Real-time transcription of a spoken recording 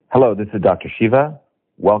Hello, this is Dr. Shiva.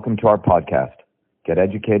 Welcome to our podcast, Get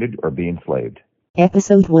Educated or Be Enslaved.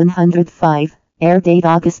 Episode 105, air date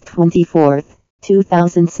August 24th,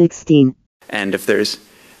 2016. And if there's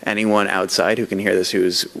anyone outside who can hear this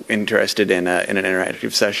who's interested in an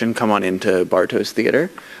interactive session, come on into Bartos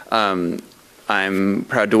Theater. I'm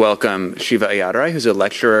proud to welcome Shiva Ayyadurai, who's a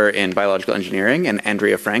lecturer in biological engineering, and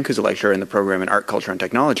Andrea Frank, who's a lecturer in the program in art, culture, and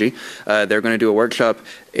technology. They're going to do a workshop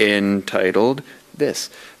entitled this,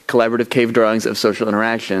 Collaborative Cave Drawings of Social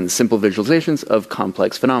Interactions, Simple Visualizations of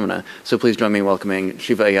Complex Phenomena. So please join me in welcoming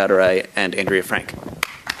Shiva Ayyadurai and Andrea Frank.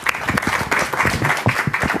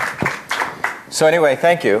 So anyway,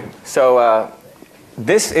 thank you. So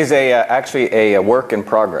this is actually a work in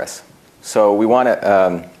progress. So we want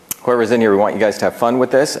to, whoever's in here, we want you guys to have fun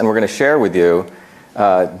with this, and we're going to share with you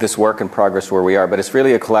this work in progress where we are. But it's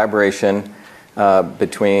really a collaboration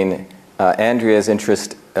between Andrea's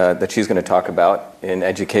interest that she's going to talk about in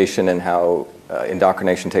education and how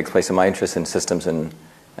indoctrination takes place, and my interest in systems and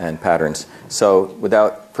patterns. So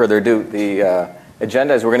without further ado, the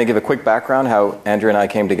agenda is we're going to give a quick background how Andrea and I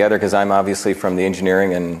came together, because I'm obviously from the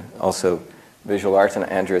engineering and also visual arts, and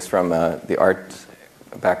Andrea's from the art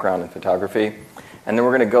background and photography. And then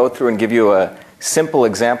we're going to go through and give you a simple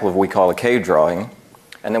example of what we call a cave drawing.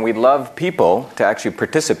 And then we'd love people to actually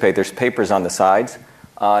participate. There's papers on the sides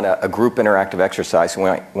on a group interactive exercise. We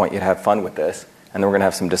want you to have fun with this. And then we're going to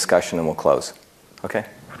have some discussion and we'll close. Okay?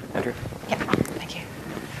 Andrew? Yeah, thank you.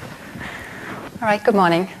 All right, good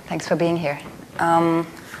morning. Thanks for being here. I'll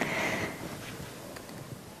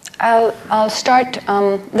start,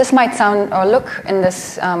 this might sound or look in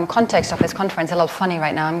this context of this conference a little funny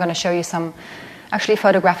right now. I'm going to show you some actually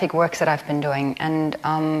photographic works that I've been doing, and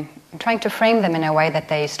I'm trying to frame them in a way that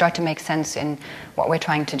they start to make sense in what we're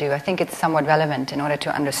trying to do. I think it's somewhat relevant in order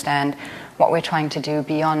to understand what we're trying to do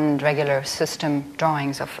beyond regular system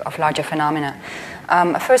drawings of larger phenomena.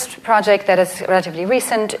 A first project that is relatively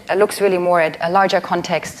recent looks really more at a larger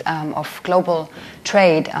context of global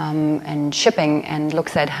trade and shipping, and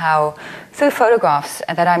looks at how, through photographs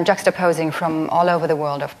that I'm juxtaposing from all over the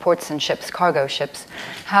world of ports and ships, cargo ships,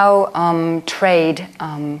 how trade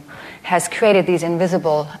has created these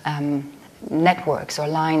invisible networks or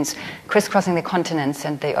lines crisscrossing the continents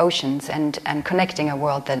and the oceans, and connecting a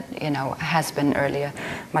world that, has been earlier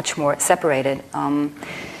much more separated.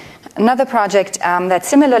 Another project that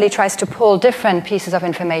similarly tries to pull different pieces of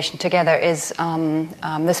information together is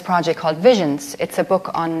this project called Visions. It's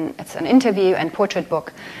an interview and portrait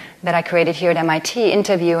book that I created here at MIT,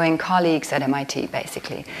 interviewing colleagues at MIT,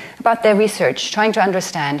 basically, about their research, trying to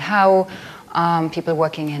understand how people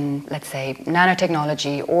working in, let's say,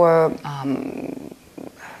 nanotechnology or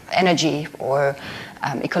energy or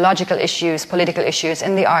ecological issues, political issues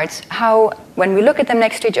in the arts, how, when we look at them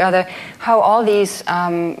next to each other, how all these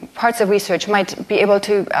parts of research might be able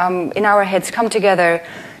to, in our heads, come together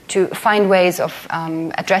to find ways of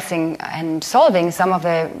addressing and solving some of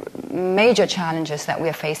the major challenges that we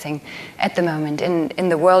are facing at the moment in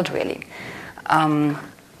the world, really.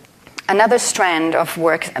 Another strand of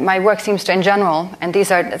work, my work seems to, in general, and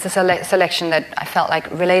it's a selection that I felt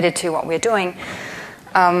like related to what we're doing,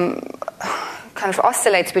 kind of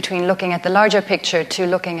oscillates between looking at the larger picture to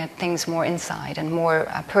looking at things more inside and more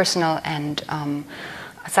personal and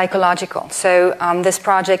psychological. So this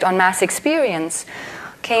project on mass experience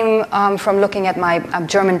came from looking at my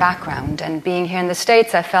German background, and being here in the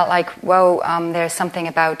States, I felt like, whoa, there's something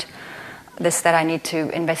about this that I need to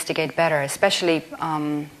investigate better, especially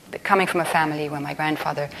coming from a family where my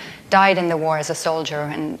grandfather died in the war as a soldier,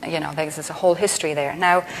 and there's a whole history there.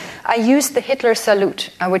 Now, I used the Hitler salute,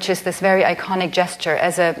 which is this very iconic gesture,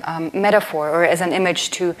 as a metaphor or as an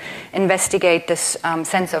image to investigate this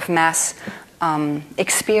sense of mass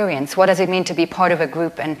experience. What does it mean to be part of a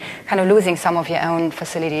group and kind of losing some of your own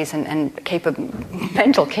facilities and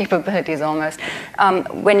mental capabilities almost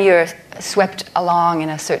when you're swept along in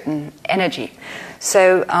a certain energy?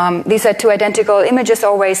 So these are two identical images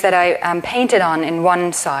always that I painted on in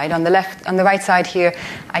one side. On the right side here,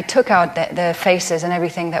 I took out the faces and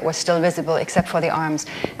everything that was still visible except for the arms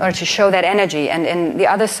in order to show that energy. And in the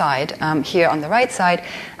other side, here on the right side,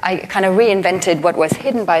 I kind of reinvented what was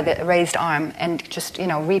hidden by the raised arm and just,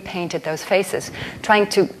 repainted those faces, trying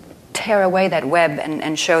to tear away that web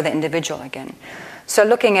and show the individual again. So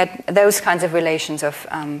looking at those kinds of relations of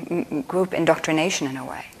group indoctrination in a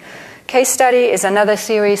way. Case study is another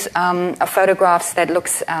series of photographs that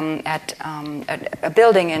looks at a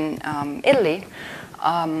building in Italy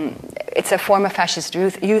it's a former fascist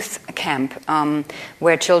youth camp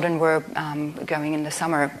where children were going in the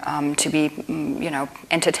summer to be,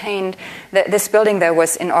 entertained. This building there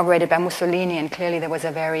was inaugurated by Mussolini, and clearly there was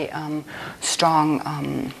a very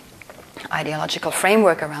strong ideological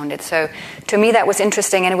framework around it. So to me that was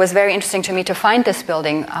interesting, and it was very interesting to me to find this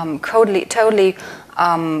building totally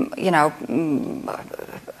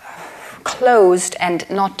closed and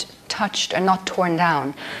not touched or not torn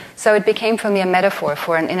down. So it became for me a metaphor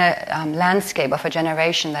for an inner landscape of a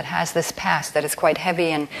generation that has this past that is quite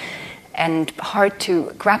heavy and hard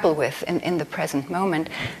to grapple with in the present moment.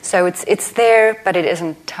 So it's there, but it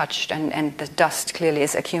isn't touched, and the dust clearly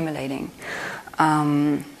is accumulating.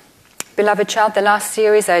 Beloved Child, the last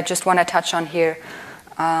series I just want to touch on here,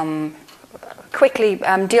 quickly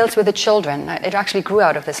deals with the children. It actually grew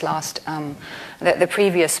out of this last, the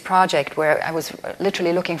previous project where I was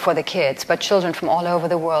literally looking for the kids, but children from all over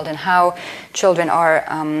the world, and how children are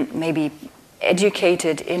maybe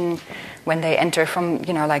educated when they enter from,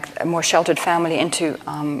 like a more sheltered family into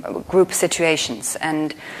group situations.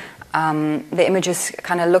 And the images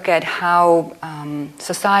kind of look at how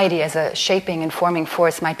society as a shaping and forming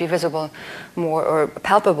force might be visible more or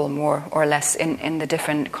palpable more or less in the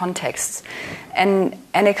different contexts. And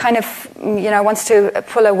it kind of, wants to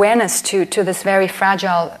pull awareness to this very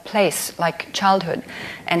fragile place like childhood,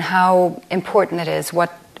 and how important it is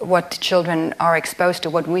what children are exposed to,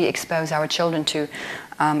 what we expose our children to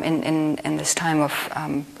in this time of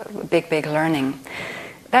big learning.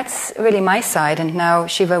 That's really my side, and now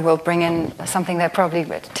Shiva will bring in something that probably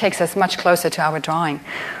takes us much closer to our drawing.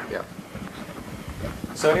 Yeah.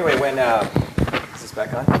 So anyway, when is this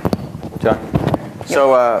back on, John?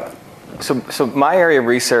 Yeah. So my area of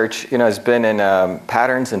research, has been in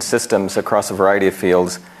patterns and systems across a variety of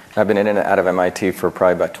fields. I've been in and out of MIT for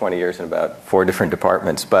probably about 20 years in about 4 different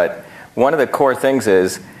departments. But one of the core things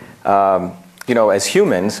is, as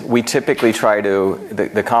humans, we typically try to,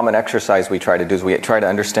 the common exercise we try to do is we try to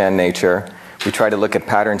understand nature, we try to look at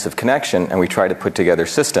patterns of connection, and we try to put together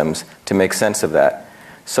systems to make sense of that.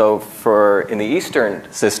 So in the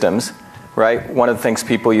Eastern systems, right, one of the things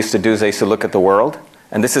people used to do is they used to look at the world,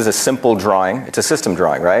 and this is a simple drawing, it's a system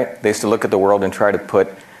drawing, right? They used to look at the world and try to put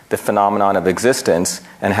the phenomenon of existence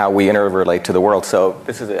and how we interrelate to the world. So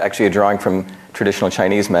this is actually a drawing from traditional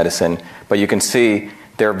Chinese medicine, but you can see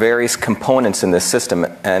there are various components in this system,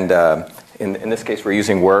 and in this case we're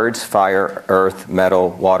using words: fire, earth, metal,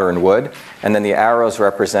 water, and wood, and then the arrows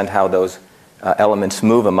represent how those elements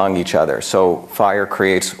move among each other. So fire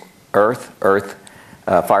creates earth,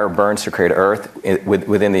 fire burns to create earth.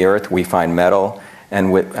 Within the earth we find metal,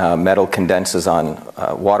 and metal condenses on,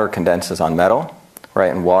 water condenses on metal,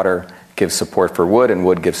 right, and water gives support for wood, and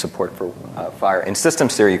wood gives support for fire. In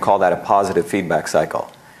systems theory you call that a positive feedback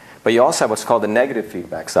cycle. But you also have what's called a negative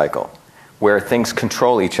feedback cycle, where things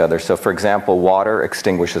control each other. So for example, water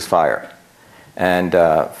extinguishes fire, and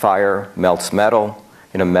fire melts metal,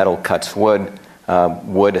 metal cuts wood,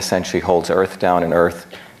 wood essentially holds earth down, and earth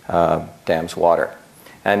dams water.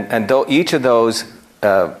 And though each of those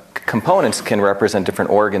components can represent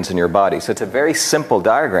different organs in your body. So it's a very simple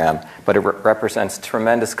diagram, but it represents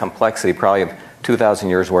tremendous complexity, probably of 2,000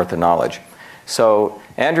 years worth of knowledge. So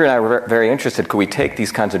Andrew and I were very interested, could we take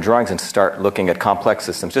these kinds of drawings and start looking at complex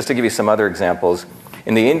systems? Just to give you some other examples,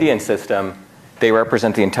 in the Indian system, they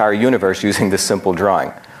represent the entire universe using this simple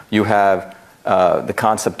drawing. You have the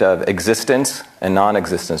concept of existence and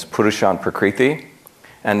non-existence, Purusha and Prakriti,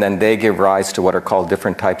 and then they give rise to what are called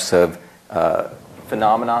different types of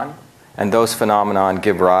phenomenon, and those phenomenon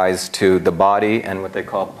give rise to the body and what they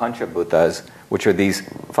call Panchabhutas, which are these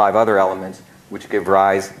 5 other elements which give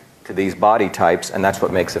rise to these body types, and that's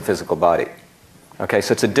what makes a physical body. Okay,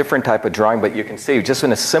 so it's a different type of drawing, but you can see just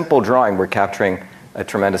in a simple drawing we're capturing a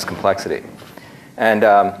tremendous complexity. And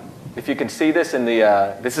if you can see this in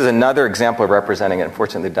the, this is another example of representing it.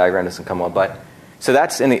 Unfortunately the diagram doesn't come well, but so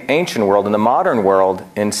that's in the ancient world. In the modern world,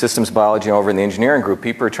 in systems biology over in the engineering group,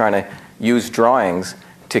 people are trying to use drawings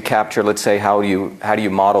to capture, let's say, how do you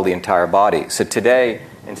model the entire body. So today,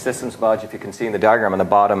 in systems biology, if you can see in the diagram on the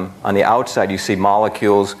bottom, on the outside, you see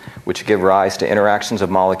molecules which give rise to interactions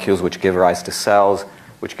of molecules, which give rise to cells,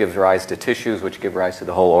 which gives rise to tissues, which give rise to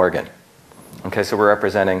the whole organ. Okay, so we're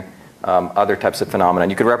representing other types of phenomena.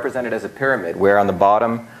 You could represent it as a pyramid, where on the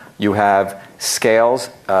bottom you have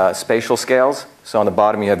scales, spatial scales. So on the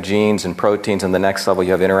bottom you have genes and proteins, and the next level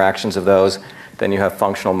you have interactions of those. Then you have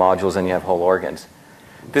functional modules, and you have whole organs.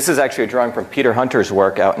 This is actually a drawing from Peter Hunter's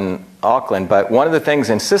work out in Auckland, but one of the things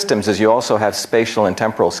in systems is you also have spatial and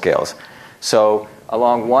temporal scales. So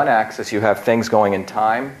along one axis you have things going in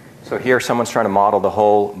time. So here someone's trying to model the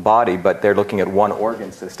whole body, but they're looking at one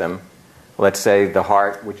organ system. let's say the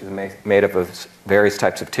heart, which is made up of various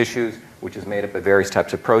types of tissues, which is made up of various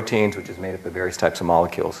types of proteins, which is made up of various types of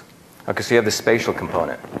molecules. Okay, so you have the spatial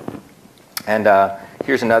component. And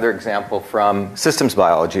here's another example from systems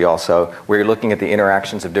biology also, where you're looking at the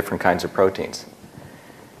interactions of different kinds of proteins.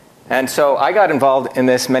 And so I got involved in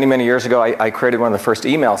this many, many years ago. I created one of the first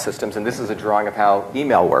email systems, and this is a drawing of how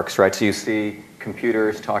email works, right? So you see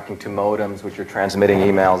computers talking to modems, which are transmitting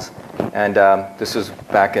emails. And this was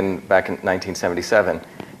back in 1977.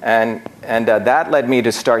 And that led me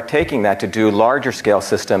to start taking that to do larger scale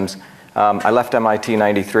systems. I left MIT in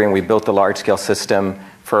 '93, and we built a large scale system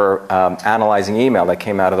for analyzing email that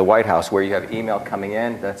came out of the White House, where you have email coming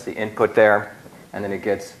in, that's the input there, and then it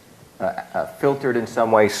gets filtered in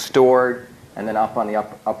some way, stored, and then up on the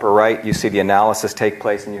upper right, you see the analysis take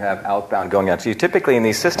place, and you have outbound going out. So you typically in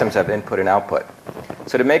these systems have input and output.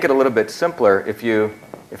 So to make it a little bit simpler,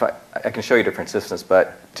 if I can show you different systems,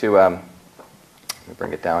 but to let me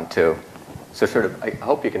bring it down to, so sort of, I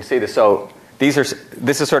hope you can see this. So this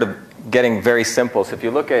is sort of getting very simple. So if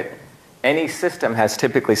you look at any system has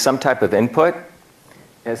typically some type of input,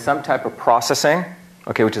 has some type of processing,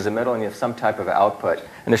 okay, which is the middle, and you have some type of output.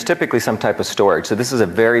 And there's typically some type of storage. So this is a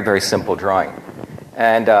very, very simple drawing.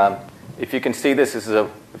 And if you can see this,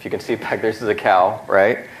 if you can see back, this is a cow,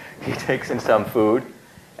 right? He takes in some food,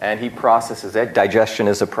 and he processes it. Digestion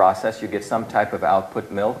is a process. You get some type of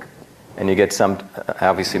output, milk, and you get some,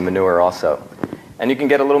 obviously, manure also. And you can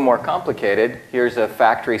get a little more complicated. Here's a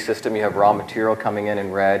factory system. You have raw material coming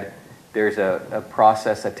in red. There's a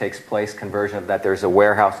process that takes place, conversion of that. There's a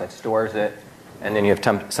warehouse that stores it. And then you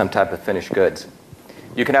have some type of finished goods.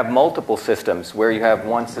 You can have multiple systems where you have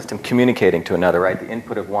one system communicating to another, right? The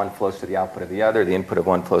input of one flows to the output of the other. The input of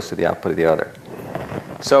one flows to the output of the other.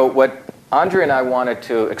 So what Andre and I wanted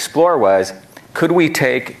to explore was, could we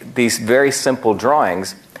take these very simple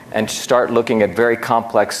drawings and start looking at very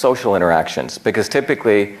complex social interactions? Because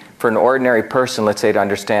typically, for an ordinary person, let's say, to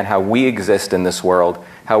understand how we exist in this world,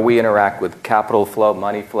 how we interact with capital flow,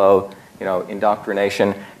 money flow,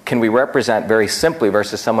 indoctrination, can we represent very simply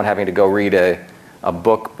versus someone having to go read a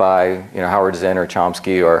book by Howard Zinn or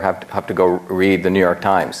Chomsky, or have to go read the New York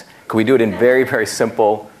Times? Can we do it in very, very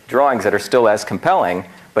simple drawings that are still as compelling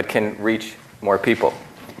but can reach more people?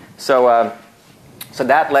 So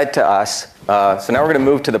that led to us. So now we're going to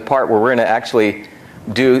move to the part where we're going to actually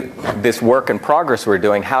do this work in progress we're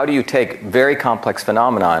doing. How do you take very complex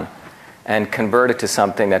phenomenon and convert it to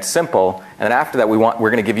something that's simple? And then after that, we're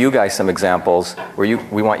going to give you guys some examples where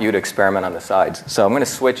we want you to experiment on the sides. So I'm going to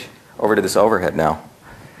switch over to this overhead now.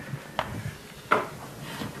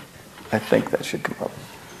 I think that should come up.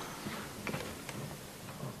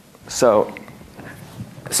 So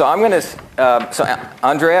I'm going to. So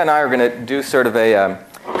Andrea and I are going to do sort of a.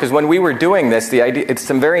 Because when we were doing this, the idea, it's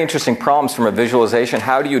some very interesting problems from a visualization.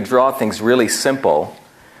 How do you draw things really simple,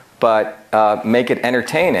 but make it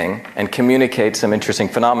entertaining and communicate some interesting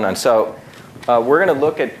phenomenon? So we're going to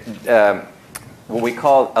look at what we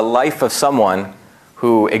call a life of someone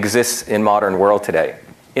who exists in modern world today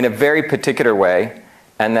in a very particular way,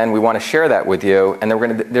 and then we want to share that with you. And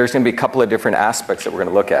then there's going to be a couple of different aspects that we're going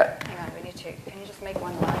to look at. Hang on, can you just make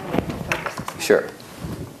one line? Sure.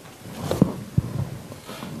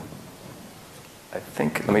 I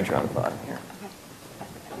think, let me draw the bottom here.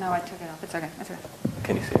 Okay. No, I took it off. It's okay. It's okay.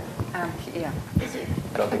 Can you see it? Yeah.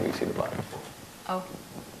 I don't think we see the bottom. Oh.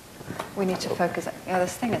 We need to focus. Yeah,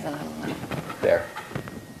 this thing is a little low. There.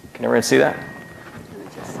 Can everyone see that?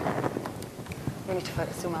 We need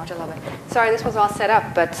to zoom out a little bit. Sorry, this was all set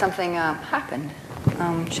up, but something happened.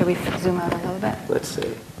 Should we zoom out a little bit? Let's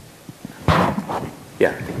see. Yeah,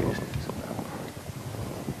 I think we just need to zoom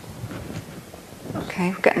out. Okay,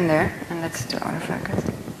 we're getting there, and let's do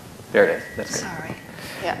autofocus. There it is. That's good. Sorry.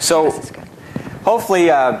 Yeah. So this is good. Hopefully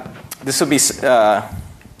this will be.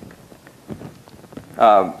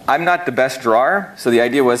 I'm not the best drawer, so the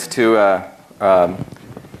idea was to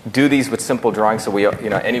do these with simple drawings, so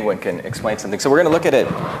anyone can explain something. So we're going to look at it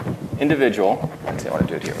individual. Actually, I want to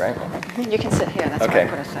do it here, right? You can sit here. That's okay.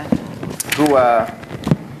 what I put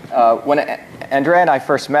aside. When Andrea and I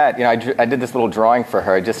first met, I did this little drawing for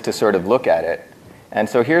her just to sort of look at it. And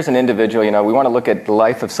so here's an individual. We want to look at the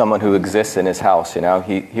life of someone who exists in his house.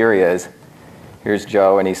 Here he is. Here's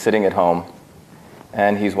Joe, and he's sitting at home,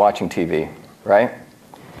 and he's watching TV, right?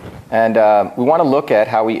 And we want to look at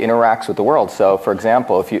how he interacts with the world. So, for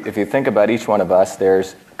example, if you think about each one of us,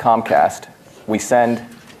 there's Comcast. We send,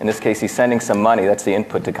 in this case, he's sending some money. That's the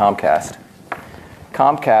input to Comcast.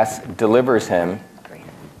 Comcast delivers him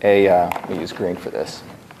let me use green for this.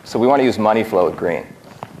 So we want to use money flow with green.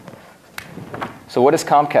 So what does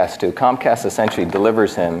Comcast do? Comcast essentially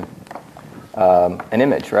delivers him an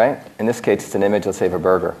image, right? In this case, it's an image, let's say, of a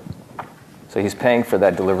burger. So he's paying for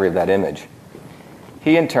that delivery of that image.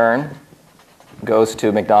 He, in turn, goes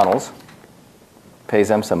to McDonald's, pays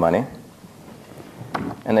them some money,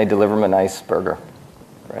 and they deliver him a nice burger,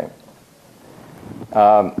 right?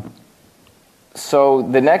 So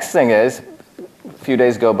the next thing is, a few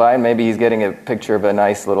days go by, and maybe he's getting a picture of a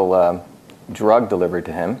nice little drug delivered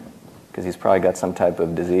to him, because he's probably got some type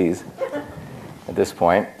of disease at this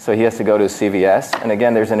point. So he has to go to CVS, and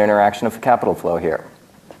again, there's an interaction of capital flow here.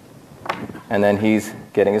 And then he's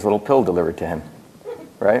getting his little pill delivered to him,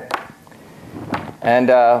 right? And,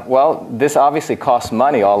 well, this obviously costs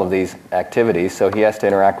money, all of these activities, so he has to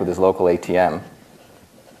interact with his local ATM.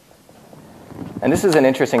 And this is an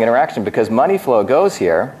interesting interaction because money flow goes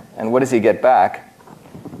here, and what does he get back?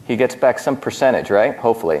 He gets back some percentage, right?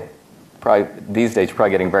 Hopefully. Probably these days,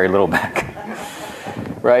 probably getting very little back.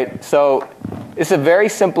 Right? So it's a very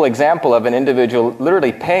simple example of an individual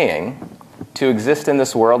literally paying to exist in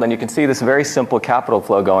this world, and you can see this very simple capital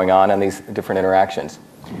flow going on in these different interactions.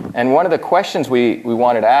 And one of the questions we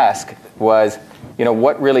wanted to ask was,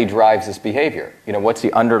 what really drives this behavior? What's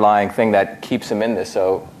the underlying thing that keeps him in this?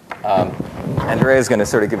 So Andrea is going to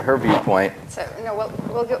sort of give her viewpoint. So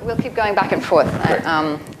we'll keep going back and forth,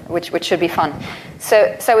 which should be fun.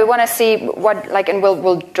 So we want to see what, and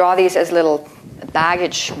we'll draw these as little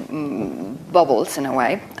baggage bubbles in a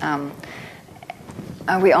way.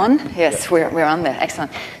 Are we on? Yes, we're on there.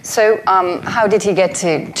 Excellent. So how did he get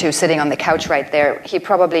to sitting on the couch right there? He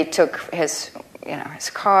probably took his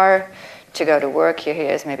car to go to work. Here he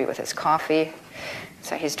is, maybe with his coffee.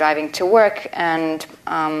 So he's driving to work, and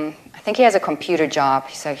I think he has a computer job.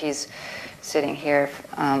 So he's sitting here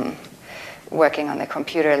working on the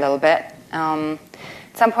computer a little bit. At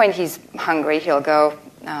some point he's hungry. He'll go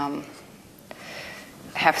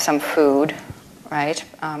have some food. Right?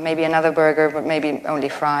 Maybe another burger, but maybe only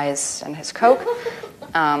fries and his Coke.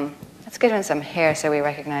 Let's give him some hair so we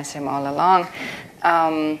recognize him all along.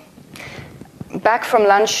 Back from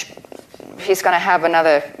lunch, he's going to have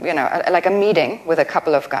another, like a meeting with a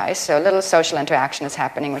couple of guys. So a little social interaction is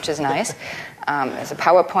happening, which is nice. There's a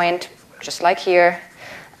PowerPoint, just like here.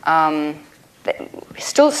 He's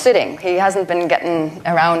still sitting. He hasn't been getting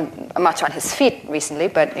around much on his feet recently,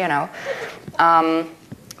 but,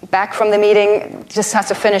 back from the meeting, just has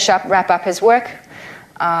to wrap up his work.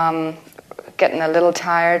 Getting a little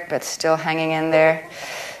tired, but still hanging in there.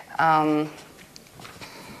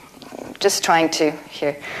 Just trying to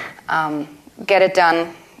get it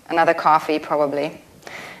done. Another coffee, probably.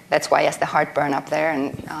 That's why he has the heartburn up there.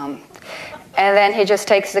 And then he just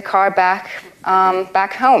takes the car back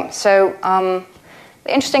home. So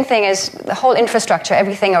the interesting thing is the whole infrastructure,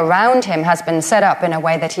 everything around him has been set up in a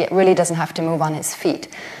way that he really doesn't have to move on his feet,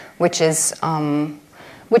 which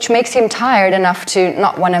makes him tired enough to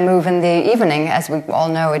not want to move in the evening. As we all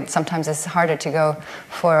know, it sometimes is harder to go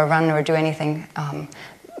for a run or do anything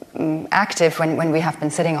active when we have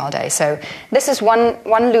been sitting all day. So this is one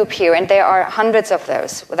loop here, and there are hundreds of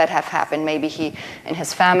those that have happened. Maybe in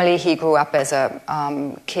his family, he grew up as a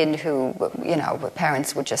kid who,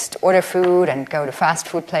 parents would just order food and go to fast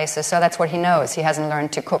food places. So that's what he knows. He hasn't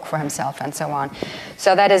learned to cook for himself and so on.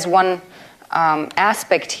 So that is one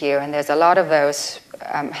aspect here, and there's a lot of those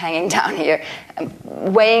hanging down here,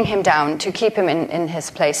 weighing him down to keep him in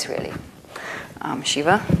his place, really.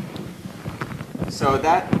 Shiva? So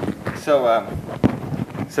that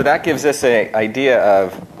gives us an idea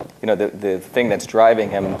of the thing that's driving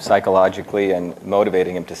him psychologically and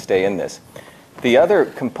motivating him to stay in this. The other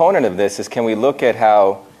component of this is, can we look at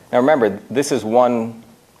how, now remember, this is one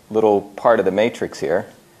little part of the matrix here,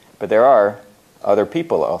 but there are other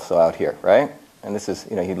people also out here, right? And this is,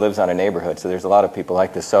 he lives on a neighborhood, so there's a lot of people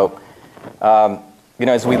like this. So,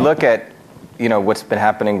 as we look at, what's been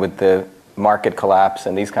happening with the market collapse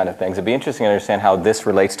and these kind of things, it'd be interesting to understand how this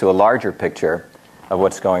relates to a larger picture of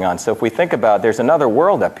what's going on. So if we think about, there's another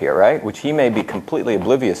world up here, right, which he may be completely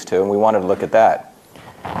oblivious to, and we wanted to look at that.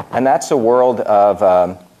 And that's a world of,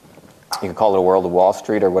 you can call it a world of Wall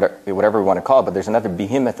Street or whatever we want to call it, but there's another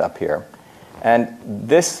behemoth up here. And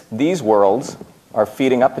these worlds are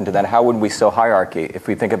feeding up into that. How would we show hierarchy if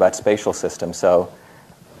we think about spatial systems? So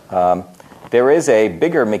there is a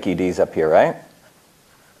bigger Mickey D's up here,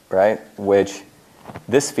 right, which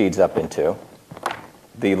this feeds up into.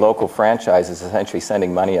 The local franchise is essentially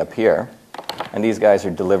sending money up here, and these guys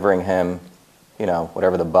are delivering him,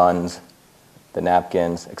 whatever the buns, the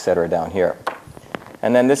napkins, etc. down here.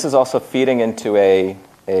 And then this is also feeding into a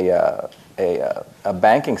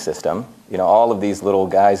banking system. All of these little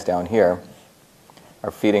guys down here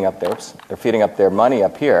are feeding up their money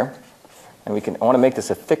up here, and I want to make this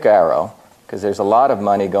a thick arrow, because there's a lot of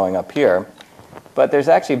money going up here, but there's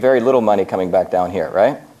actually very little money coming back down here,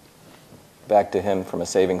 right? Back to him from a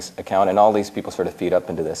savings account, and all these people sort of feed up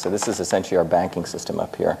into this. So this is essentially our banking system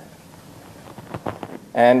up here.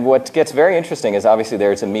 And what gets very interesting is obviously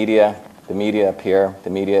there's the media up here, the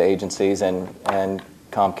media agencies, and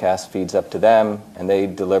Comcast feeds up to them, and they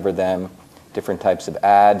deliver them different types of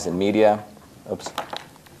ads and media. Oops.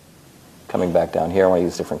 Coming back down here, I want to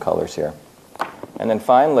use different colors here. And then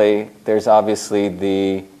finally, there's obviously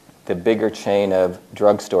the bigger chain of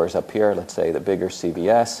drugstores up here, let's say the bigger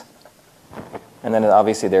CVS. And then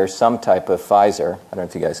obviously there's some type of Pfizer. I don't know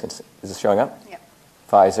if you guys can see. Is this showing up? Yeah.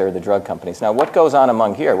 Pfizer, the drug companies. Now, what goes on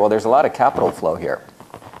among here? Well, there's a lot of capital flow here.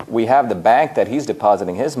 We have the bank that he's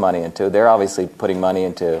depositing his money into. They're obviously putting money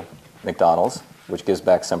into McDonald's, which gives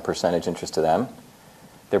back some percentage interest to them.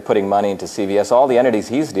 They're putting money into CVS. All the entities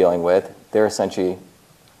he's dealing with, they're essentially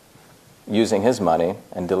using his money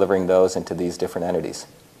and delivering those into these different entities.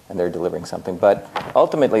 And they're delivering something. But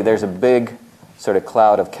ultimately, there's a big sort of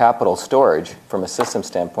cloud of capital storage from a system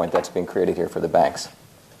standpoint that's being created here for the banks.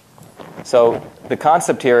 So the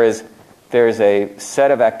concept here is there's a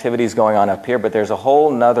set of activities going on up here, but there's a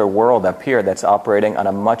whole nother world up here that's operating on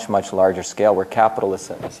a much, much larger scale where capital is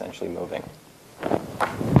essentially moving.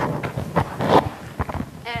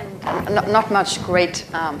 And not much great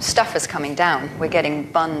stuff is coming down. We're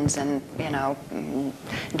getting buns and,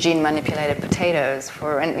 gene-manipulated potatoes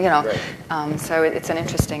Right. So it's an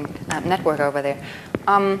interesting network over there.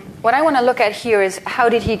 What I want to look at here is how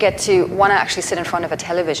did he get to want to actually sit in front of a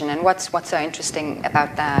television, and what's so interesting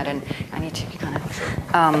about that? And I need to kind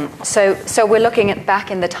of so we're looking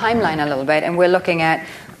back in the timeline a little bit, and we're looking at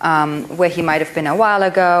where he might have been a while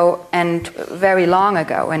ago and very long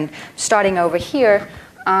ago, and starting over here.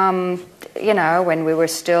 When we were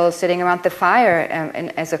still sitting around the fire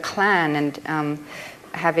as a clan and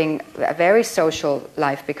having a very social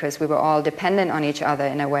life because we were all dependent on each other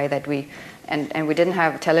in a way that we didn't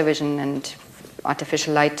have television and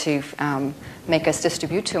artificial light to make us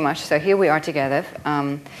distribute too much. So here we are together,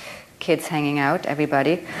 kids hanging out,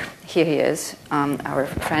 everybody. Here he is, our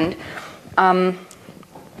friend. I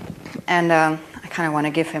kind of want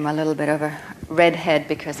to give him a little bit of a red head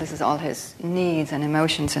because this is all his needs and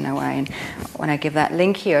emotions in a way, and when I give that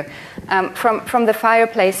link here. From the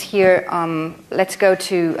fireplace here, let's go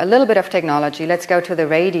to a little bit of technology. Let's go to the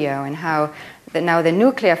radio and how now the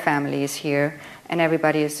nuclear family is here and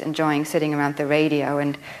everybody is enjoying sitting around the radio,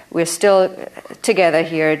 and we're still together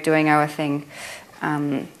here doing our thing,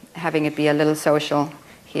 having it be a little social.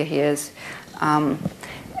 Here he is,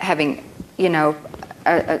 having,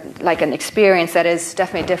 like an experience that is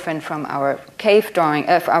definitely different from our cave drawing,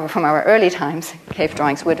 from our early times, cave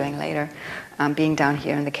drawings we're doing later, being down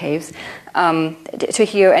here in the caves, to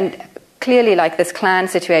here, and clearly like this clan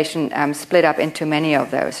situation split up into many of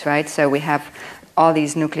those, right? So we have all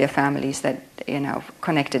these nuclear families that,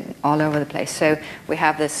 connected all over the place. So we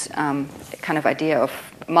have this kind of idea of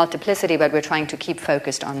multiplicity, but we're trying to keep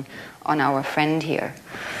focused on our friend here.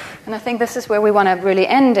 And I think this is where we want to really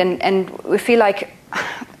end, and we feel like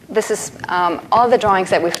this is all the drawings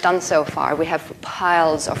that we've done so far. We have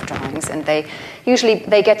piles of drawings, and they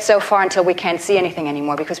get so far until we can't see anything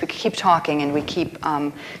anymore because we keep talking and we keep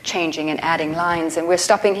changing and adding lines, and we're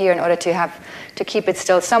stopping here in order to keep it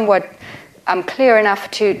still somewhat clear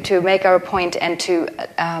enough to make our point and to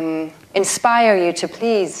inspire you to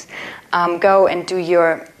please go and do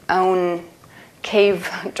your own cave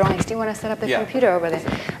drawings. Do you want to set up the computer over there?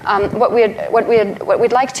 What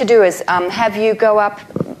we'd like to do is have you go up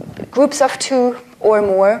groups of 2 or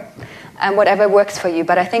more, and whatever works for you.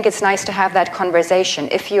 But I think it's nice to have that conversation.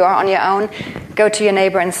 If you are on your own, go to your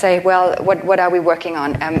neighbor and say, well, what are we working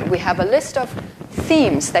on? We have a list of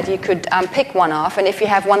themes that you could pick one off, and if you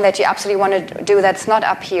have one that you absolutely want to do that's not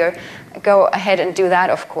up here, go ahead and do that,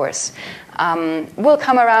 of course. We'll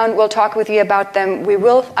come around, we'll talk with you about them. We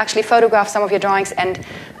will actually photograph some of your drawings and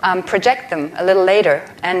project them a little later,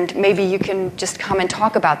 and maybe you can just come and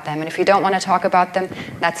talk about them. And if you don't want to talk about them,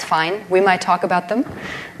 that's fine. We might talk about them.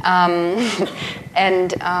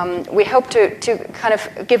 We hope to kind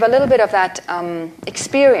of give a little bit of that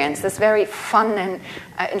experience, this very fun and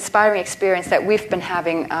inspiring experience that we've been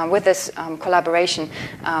having with this collaboration,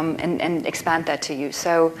 and expand that to you.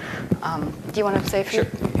 So do you want to say a few?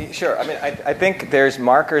 Sure. I mean, I think there's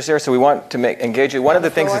markers there, so we want to engage you. One of the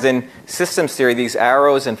things is in systems theory, these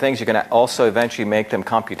arrows and things, you can also eventually make them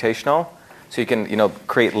computational. So you can,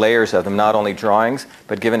 create layers of them, not only drawings,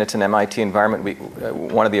 but given it's an MIT environment,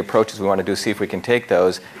 one of the approaches we want to do is see if we can take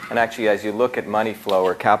those. And actually, as you look at money flow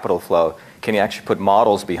or capital flow, can you actually put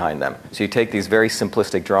models behind them? So you take these very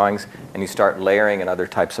simplistic drawings and you start layering in other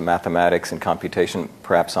types of mathematics and computation,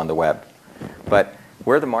 perhaps on the web. But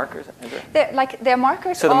where are the markers, Andrea? They're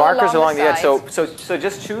markers. So the markers along the edge. sides. So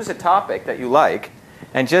just choose a topic that you like,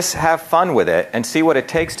 and just have fun with it, and see what it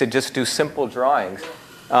takes to just do simple drawings.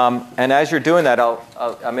 And as you're doing that,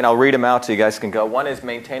 I'll read them out so you guys can go. One is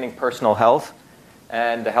maintaining personal health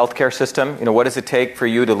and the healthcare system. You know, what does it take for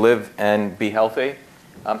you to live and be healthy?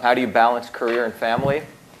 How do you balance career and family?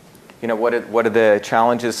 You know, what are the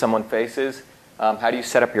challenges someone faces? How do you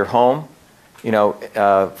set up your home? You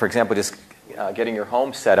know, for example, just getting your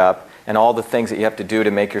home set up and all the things that you have to do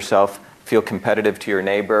to make yourself feel competitive to your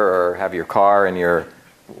neighbor or have your car and your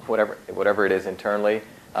whatever it is internally.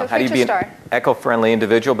 How do you be an eco-friendly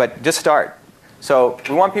individual? But just start. So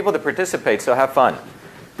we want people to participate, so have fun.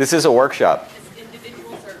 This is a workshop.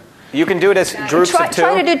 You can do it as groups of two.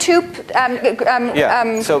 Try to do two.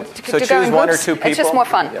 So choose one or two people. It's just more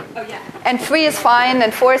fun. Yeah. And 3 is fine,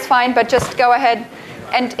 and 4 is fine, but just go ahead.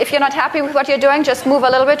 And if you're not happy with what you're doing, just move a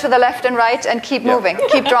little bit to the left and right and keep moving.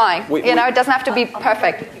 Keep drawing. It doesn't have to be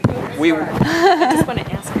perfect. I just want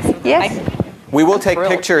to ask you something. Yes? We will take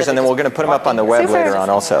pictures, and then we're going to put them up on the web later on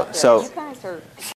also. So.